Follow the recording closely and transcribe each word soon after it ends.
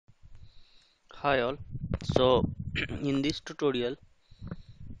Hi all. So in this tutorial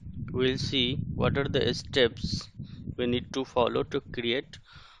we'll see what are the steps we need to follow to create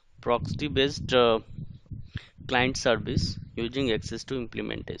proxy based client service using access to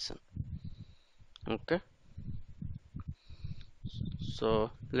implementation. Okay, so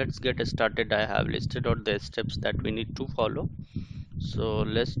let's get started. I have listed out the steps that we need to follow. So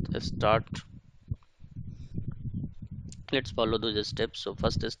start. Let's follow those steps. So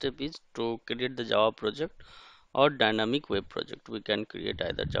first step is to create the Java project or dynamic web project. We can create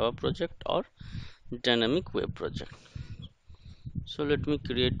either Java project or dynamic web project. So let me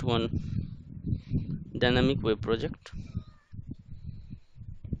create one dynamic web project.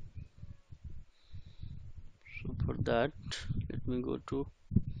 So for that, let me go to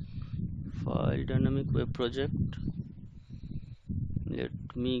file dynamic web project. Let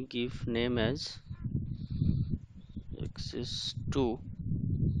me give name as access to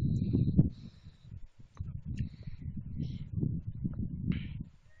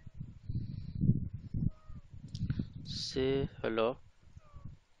say hello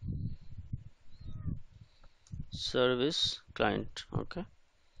service client. Okay,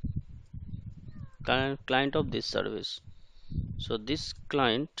 client of this service. So this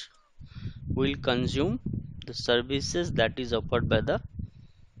client will consume the services that is offered by the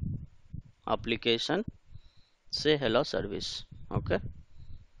application say hello service. Okay,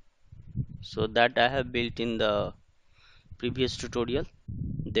 so that I have built in the previous tutorial.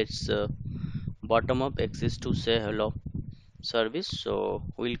 That's bottom up access to say hello service. So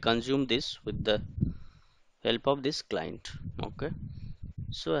we'll consume this with the help of this client. Okay,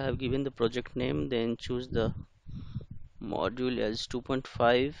 so I have given the project name, then choose the module as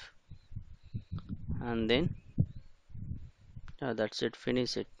 2.5, and then yeah, that's it,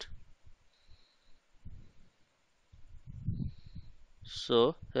 finish it.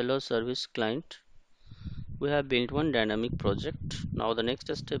 So hello service client, we have built one dynamic project. Now the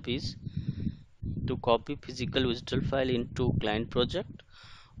next step is to copy physical wsdl file into client project,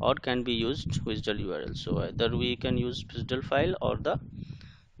 or can be used wsdl url. So either we can use wsdl file or the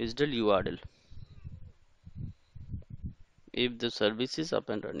wsdl url if the service is up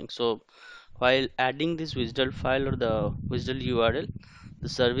and running. So while adding this wsdl file or the wsdl url, the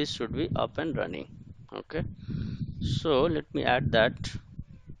service should be up and running. Okay, so let me add that.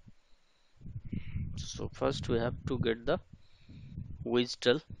 So first we have to get the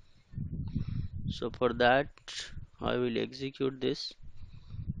wsdl. So for that I will execute this.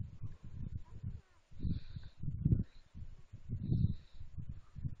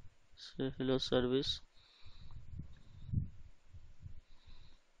 Say hello service.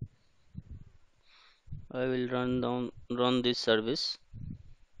 I will run this service,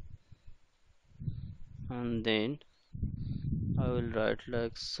 and then I will write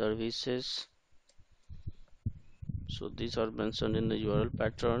like services. So these are mentioned in the URL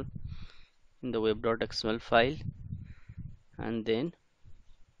pattern in the web.xml file, and then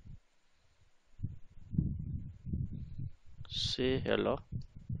say hello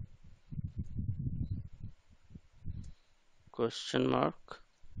question mark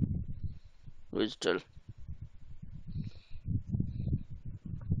wsdl.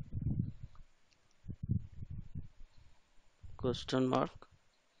 Question mark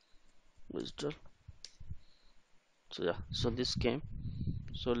wsdl. So yeah, so this came.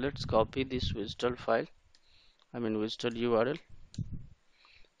 So let's copy this wsdl file, I mean wsdl URL.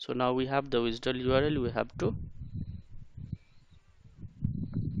 So now we have the wsdl URL. We have to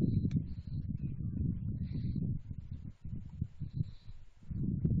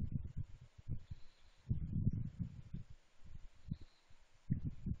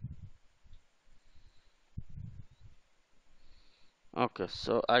okay,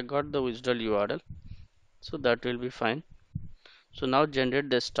 so I got the wsdl URL, so that will be fine. So now generate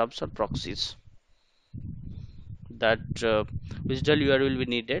the stubs or proxies. That wsdl URL will be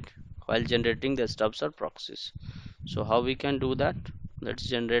needed while generating the stubs or proxies. So how we can do that? Let's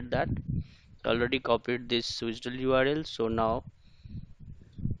generate that. Already copied this wsdl URL, so now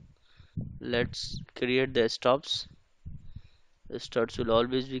let's create the stubs. The stubs will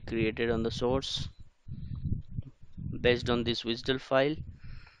always be created on the source based on this wsdl file.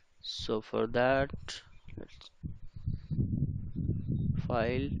 So for that, let's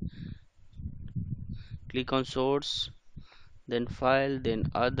file, click on source, then file, then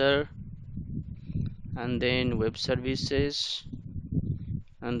other, and then web services,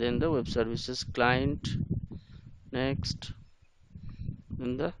 and then the web services client. Next,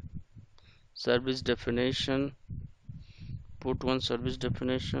 in the service definition, put one service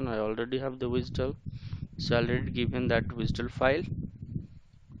definition. I already have the wsdl, so I already given that wsdl file.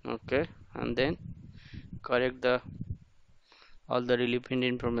 Okay, and then correct the all the relevant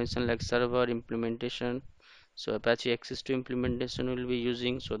information like server implementation. So Apache access to implementation will be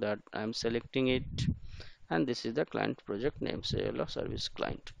using, so that I'm selecting it, and this is the client project name, say hello service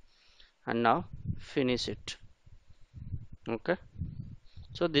client, and now finish it. Okay,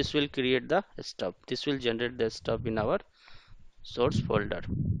 so this will create the stub, this will generate the stub in our source folder,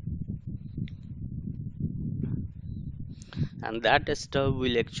 and that stub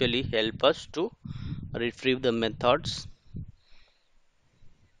will actually help us to retrieve the methods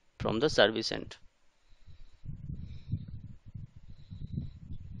from the service end.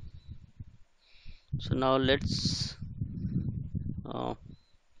 So now let's uh,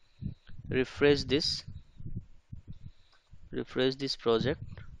 refresh this project.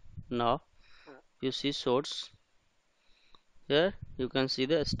 Now you see source, here you can see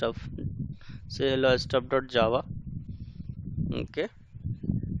the stuff, say hello stuff.java. Okay,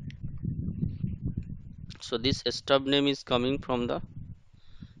 so this stub name is coming from the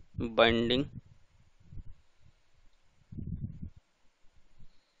binding.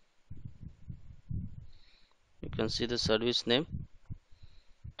 You can see the service name,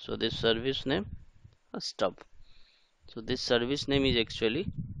 so this service name a stub, so this service name is actually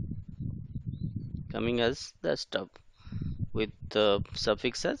coming as the stub with the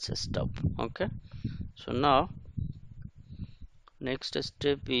suffix as stub. Okay, so now next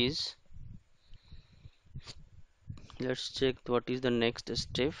step is, let's check what is the next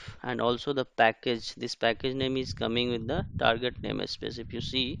step, and also the package, this package name is coming with the target namespace. If you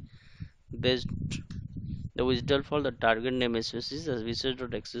see, based the wsdl for the target namespace is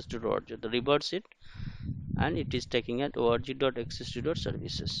services.access to org, the reverse it, and it is taking at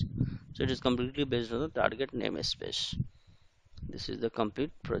org.access.services, so it is completely based on the target namespace. This is the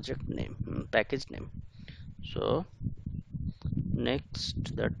complete project name, package name. So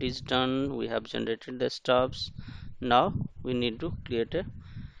next that is done, we have generated the stubs. Now we need to create a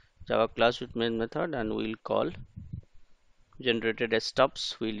Java class with main method, and we'll call generated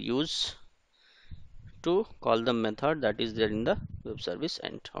stubs, we'll use to call the method that is there in the web service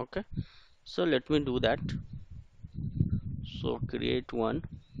end. Okay, so let me do that. So create one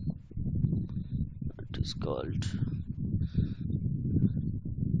that is called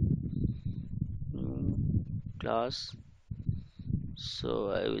class,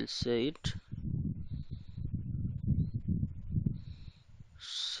 so I will say it,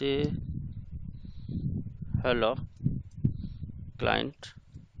 say hello client.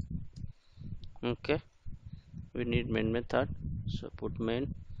 Okay, we need main method, so put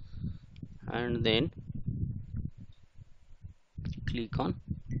main, and then click on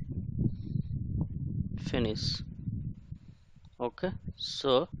finish. Okay,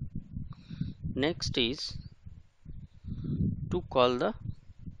 so next is to call the,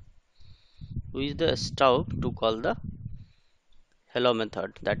 with the stub, to call the hello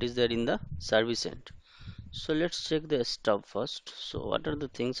method that is there in the service end. So let's check the stub first. So what are the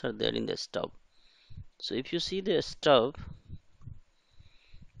things are there in the stub? So if you see the stub,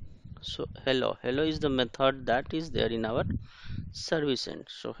 so hello is the method that is there in our service end.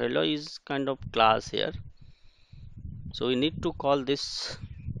 So hello is kind of class here, so we need to call this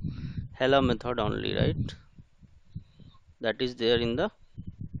hello method only, right? That is there in the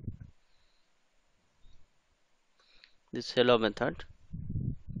this hello method.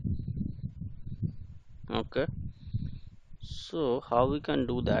 Okay, so how we can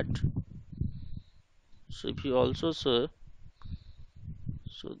do that? So if you also say,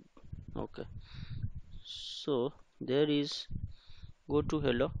 so okay, so there is, go to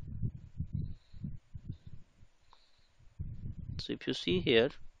hello. So if you see here,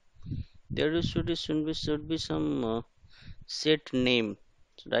 there is should be some set name,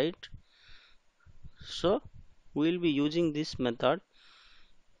 right? So we will be using this method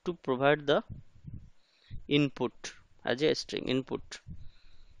to provide the input as a string input.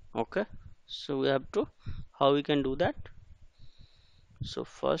 Okay, so we have to, how we can do that? So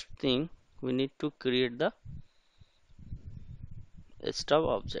first thing, we need to create the stub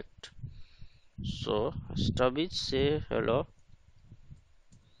object. So stub is say hello,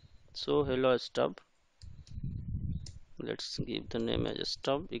 so hello stub, let's give the name as a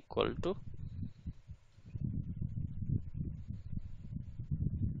stub equal to,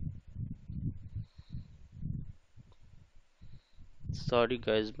 sorry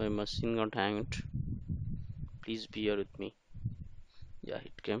guys, my machine got hanged, please bear with me. Yeah,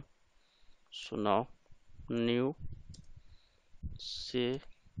 it came. So now new, say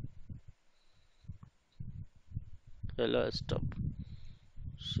hello stub,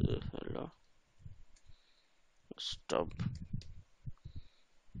 say hello stub.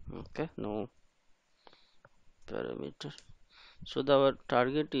 Okay, no parameter. So our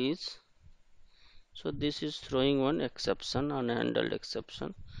target is, so this is throwing one exception, unhandled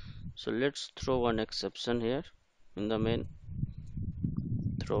exception. So let's throw one exception here in the main.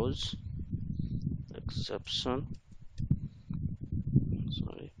 Throws exception,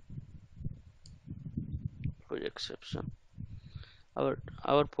 sorry, for exception.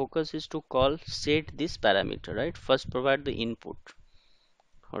 Our focus is to call set this parameter, right? First provide the input.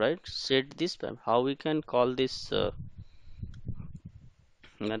 All right, set this how we can call this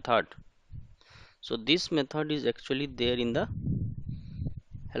method. So this method is actually there in the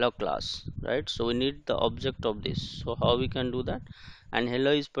hello class, right? So we need the object of this. So how we can do that? And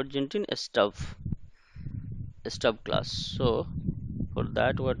hello is present in a stub class. So for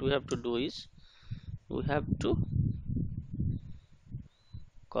that, what we have to do is we have to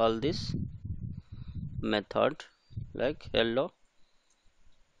call this method like hello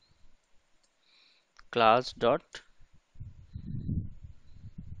class dot.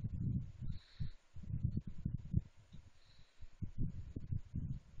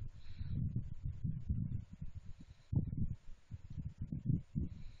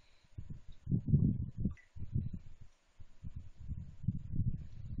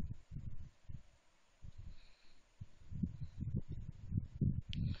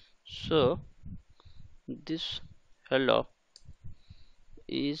 So this hello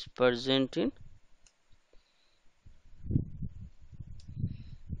is present in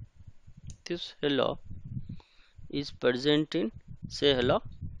this hello is present in say hello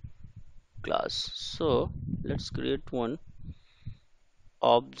class. So let's create one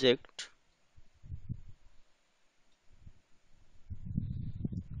object.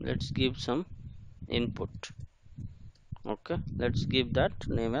 Let's give some input. Okay, let's give that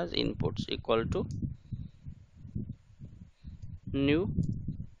name as inputs equal to new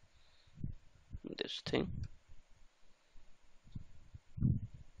this thing.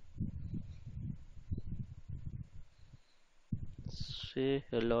 Say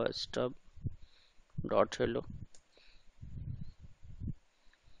hello stub dot hello.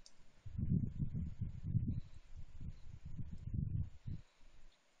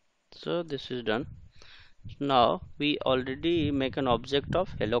 So this is done. Now we already make an object of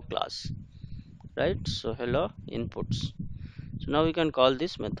hello class, right? So hello inputs. So now we can call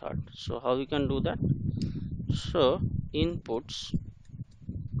this method. So how we can do that? So inputs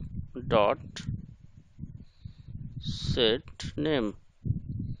dot set name,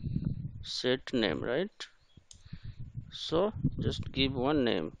 right? So just give one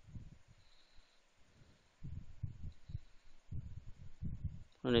name,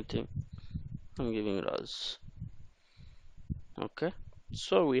 anything. I'm giving Raz. Okay,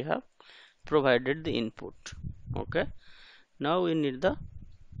 so we have provided the input. Okay, now we need the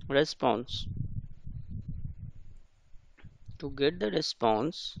response. To get the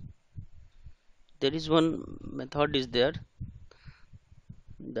response, there is one method is there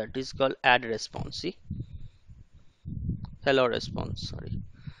that is called add response. See, hello response, sorry.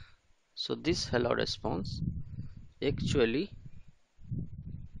 So this hello response actually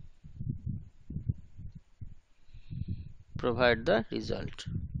provide the result.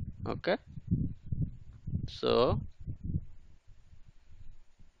 Okay, so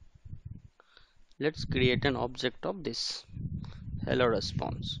let's create an object of this hello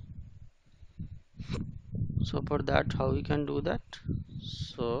response. So for that, how we can do that?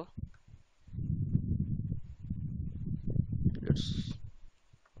 So let's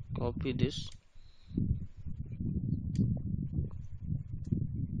copy this,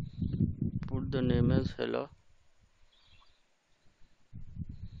 put the name as hello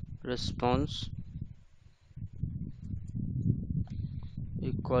response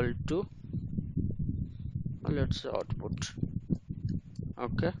equal to, let's say, output.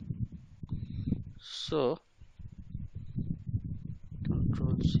 Okay, so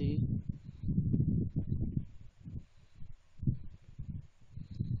control C,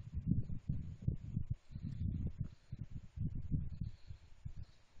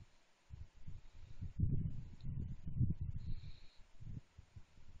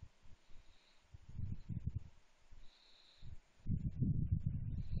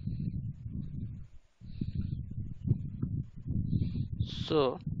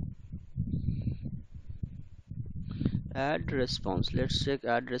 so add response. Let's check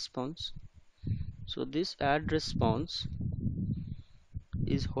add response. So this add response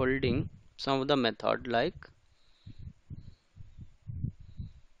is holding some of the method like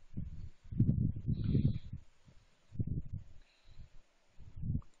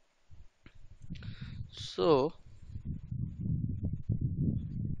so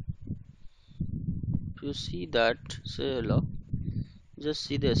if you see that, say hello, just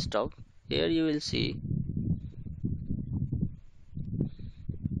see the stub. Here you will see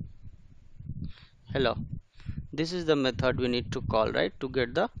hello. This is the method we need to call, right, to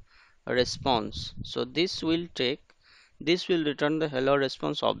get the response. So this will return the hello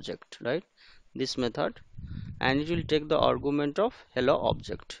response object, right, this method, and it will take the argument of hello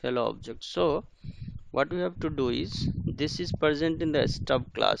object. So what we have to do is, this is present in the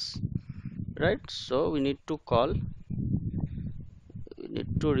stub class, right? So we need to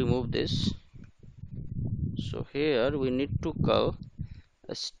remove this. So here we need to call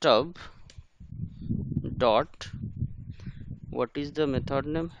a stub dot, what is the method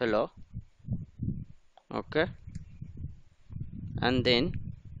name, hello, okay, and then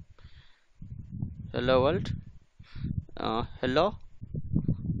hello world, hello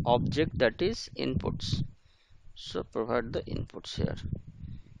object, that is inputs. So provide the inputs here,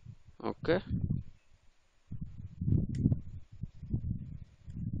 okay.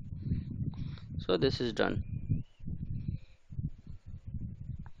 So this is done.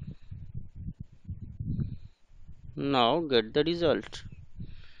 Now get the result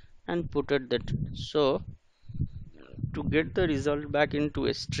and put it that. So to get the result back into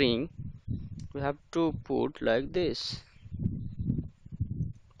a string, we have to put like this.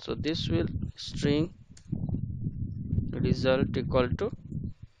 So this will string result equal to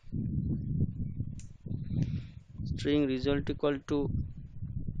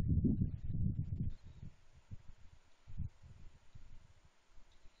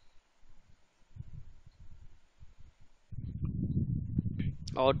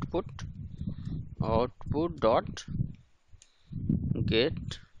output dot get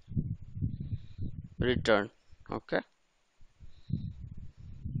return, okay.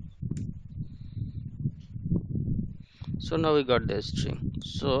 So now we got the string.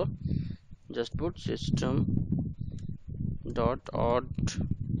 So just put system dot out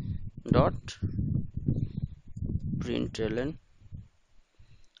dot println,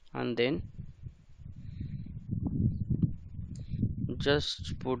 and then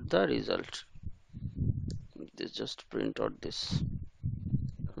just put the result. This just print out this,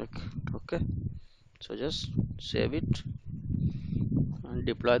 okay. So just save it and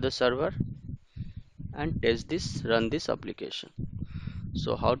deploy the server and test this, run this application.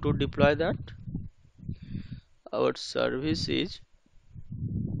 So how to deploy that? Our service is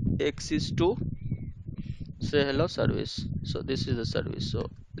x is to say hello service. So this is the service. So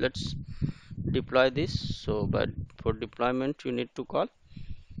let's deploy this. So but for deployment you need to call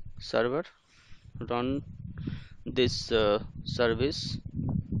server, run this service,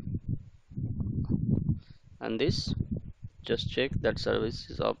 and this, just check that service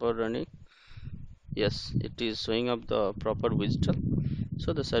is up or running. Yes, it is showing up the proper wsdl.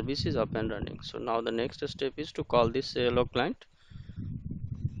 So the service is up and running. So now the next step is to call this hello client,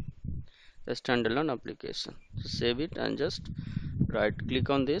 a standalone application. So save it and just right click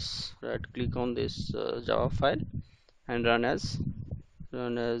on this Java file and run as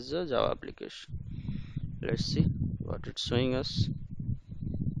a Java application. Let's see what it's showing us.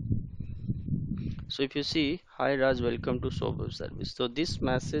 So if you see, hi Raj, welcome to Stubs service. So this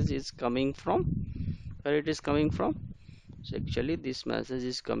message is coming from where it is coming from. So actually this message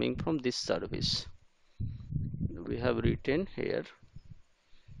is coming from this service. We have written here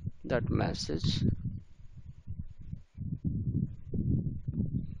that message.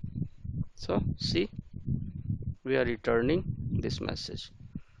 So see, we are returning this message.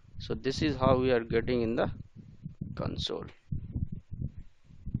 So this is how we are getting in the console.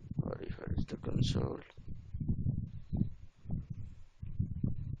 Or here is the console,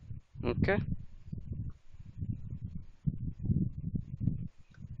 okay.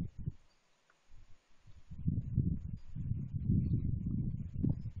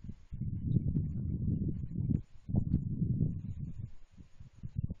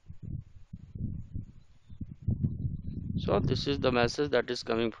 So this is the message that is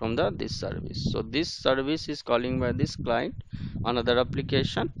coming from this service. So this service is calling by this client another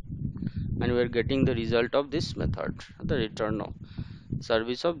application, and we are getting the result of this method, the return of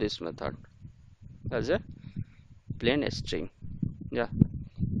service of this method as a plain string. Yeah,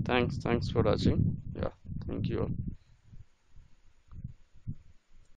 thanks for watching. Yeah, thank you all.